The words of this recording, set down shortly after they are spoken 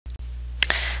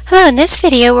Hello, in this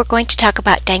video we're going to talk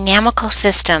about dynamical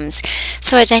systems.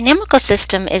 So a dynamical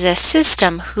system is a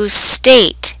system whose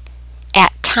state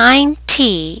at time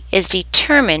t is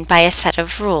determined by a set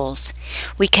of rules.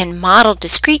 We can model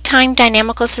discrete time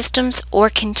dynamical systems or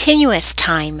continuous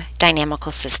time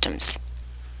dynamical systems.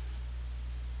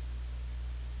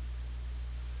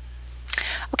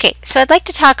 Okay, so I'd like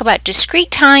to talk about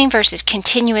discrete time versus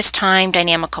continuous time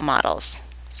dynamical models.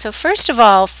 So first of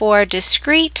all, for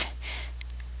discrete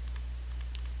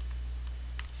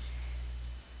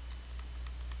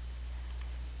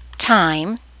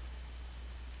time,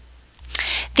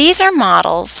 these are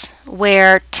models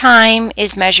where time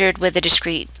is measured with a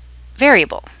discrete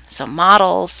variable. So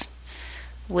models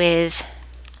with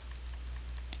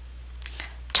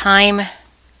time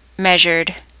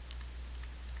measured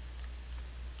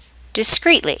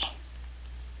discretely.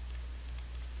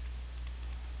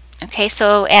 Okay,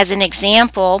 so as an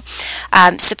example,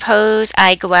 suppose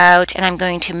I go out and I'm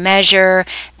going to measure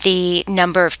the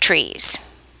number of trees.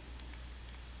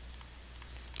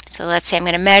 So let's say I'm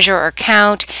going to measure or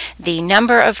count the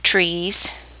number of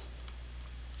trees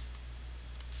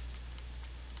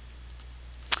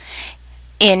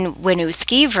in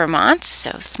Winooski, Vermont,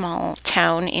 so small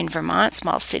town in Vermont,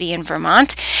 small city in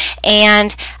Vermont,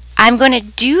 and I'm going to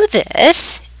do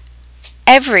this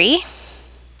every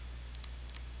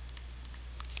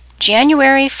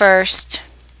January 1st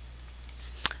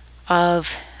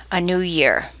of a new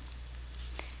year.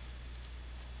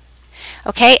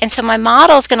 Okay, and so my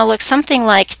model is going to look something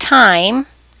like time,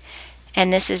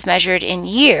 and this is measured in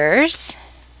years,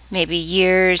 maybe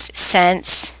years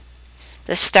since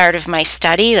the start of my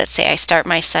study. Let's say I start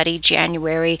my study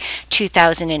January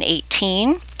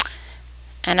 2018.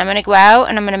 And I'm going to go out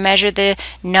and I'm going to measure the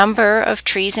number of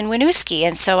trees in Winooski.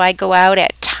 And so I go out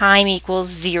at time equals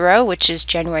 0, which is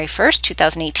January 1st,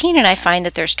 2018, and I find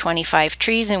that there's 25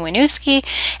 trees in Winooski.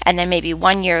 And then maybe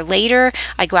 1 year later,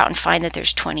 I go out and find that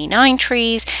there's 29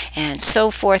 trees, and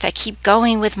so forth. I keep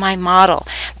going with my model.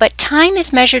 But time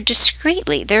is measured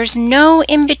discretely. There's no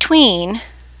in-between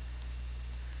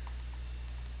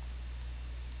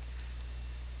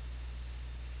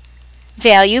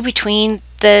value between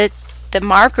the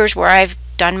markers where I've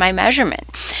done my measurement.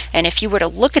 And if you were to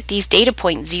look at these data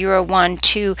points 0, 1,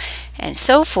 2, and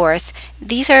so forth,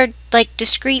 these are like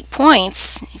discrete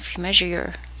points. If you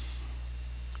measure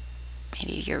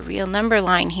maybe your real number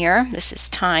line here, this is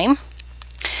time,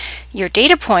 your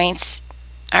data points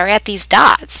are at these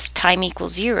dots. Time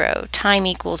equals 0, time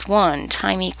equals 1,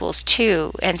 time equals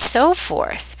 2, and so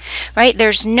forth, right?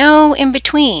 There's no in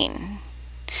between.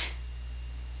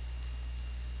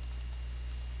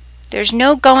 There's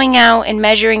no going out and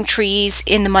measuring trees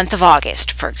in the month of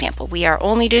August, for example. We are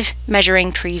only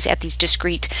measuring trees at these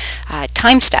discrete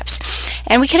time steps.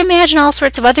 And we can imagine all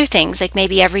sorts of other things, like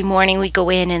maybe every morning we go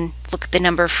in and look at the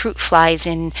number of fruit flies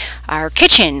in our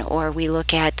kitchen, or we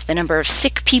look at the number of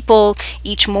sick people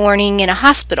each morning in a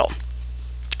hospital.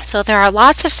 So there are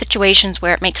lots of situations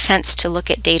where it makes sense to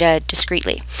look at data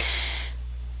discretely.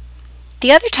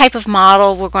 The other type of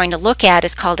model we're going to look at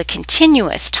is called a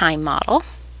continuous time model.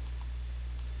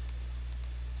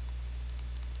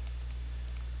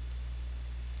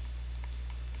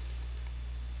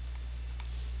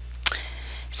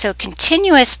 So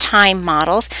continuous time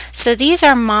models. So these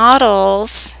are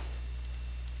models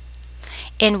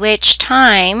in which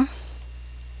time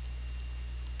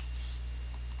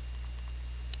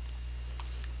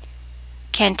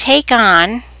can take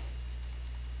on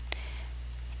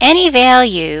any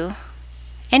value,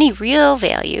 any real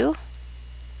value,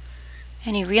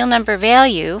 any real number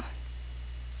value,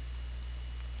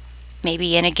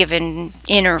 maybe in a given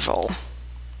interval.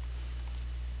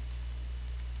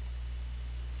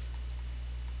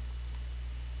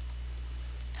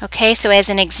 Okay, so as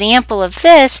an example of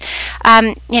this,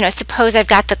 suppose I've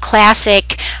got the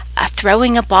classic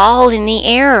throwing a ball in the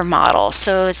air model.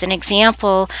 So as an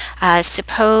example,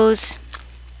 suppose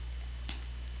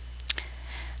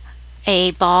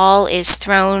a ball is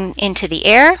thrown into the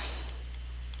air.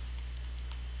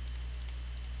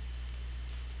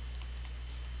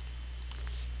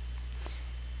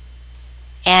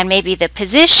 And maybe the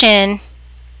position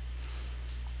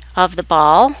of the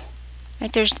ball,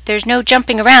 right, there's no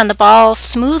jumping around. The ball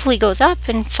smoothly goes up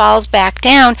and falls back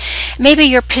down. Maybe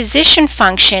your position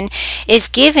function is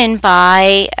given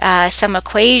by some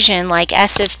equation like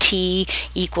S of t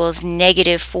equals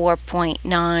negative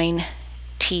 4.9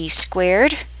 t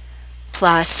squared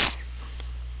plus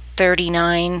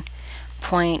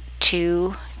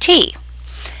 39.2 t.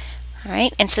 All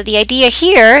right, and so the idea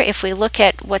here, if we look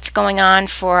at what's going on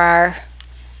for our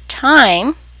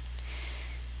time,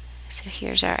 So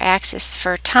here's our axis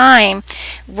for time.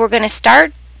 We're going to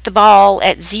start the ball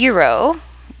at 0.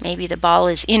 Maybe the ball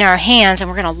is in our hands, and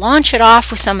we're going to launch it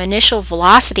off with some initial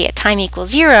velocity at time equals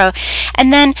 0.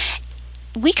 And then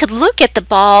we could look at the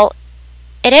ball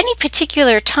at any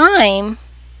particular time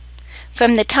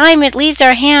from the time it leaves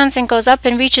our hands and goes up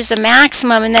and reaches the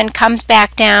maximum and then comes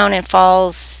back down and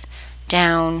falls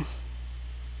down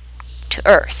to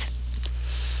Earth.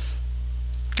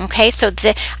 Okay, so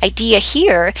the idea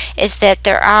here is that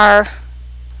there are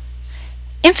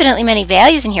infinitely many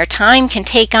values in here. Time can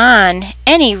take on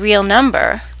any real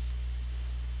number.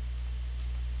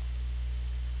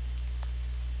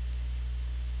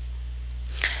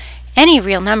 Any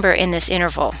real number in this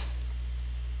interval.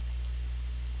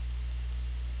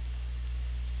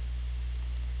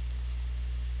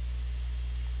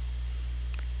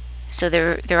 So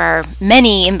there are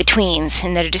many in-betweens.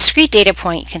 In the discrete data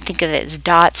point, you can think of it as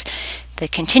dots. The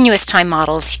continuous time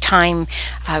models, time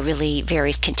really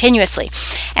varies continuously.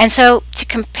 And so to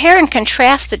compare and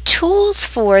contrast the tools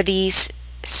for these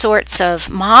sorts of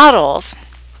models,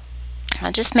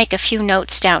 I'll just make a few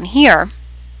notes down here.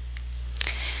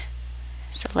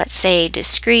 So let's say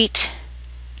discrete.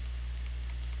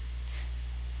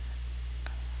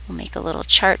 We'll make a little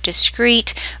chart,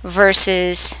 discrete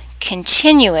versus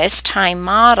continuous time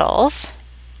models.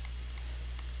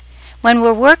 When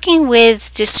we're working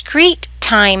with discrete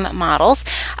time models,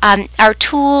 our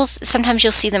tools, sometimes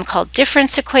you'll see them called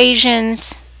difference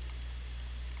equations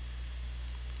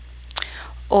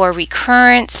or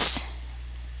recurrence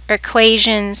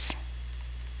equations.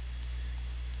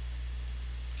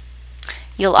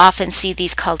 You'll often see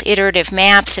these called iterative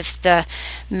maps if the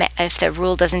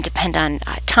rule doesn't depend on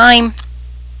time.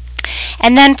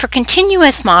 And then for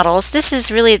continuous models, this is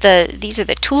really these are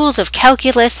the tools of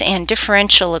calculus and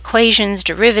differential equations,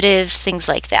 derivatives, things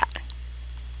like that.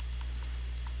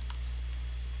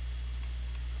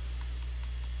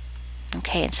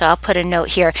 Okay, and so I'll put a note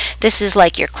here. This is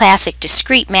like your classic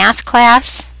discrete math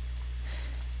class.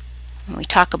 When we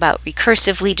talk about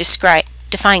recursively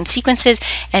defined sequences,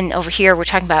 and over here we're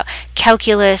talking about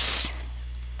calculus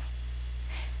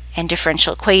and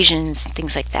differential equations,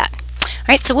 things like that.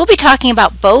 Alright, so we'll be talking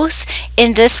about both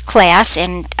in this class,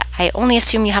 and I only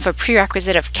assume you have a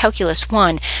prerequisite of Calculus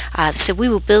 1, so we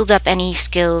will build up any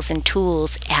skills and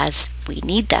tools as we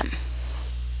need them.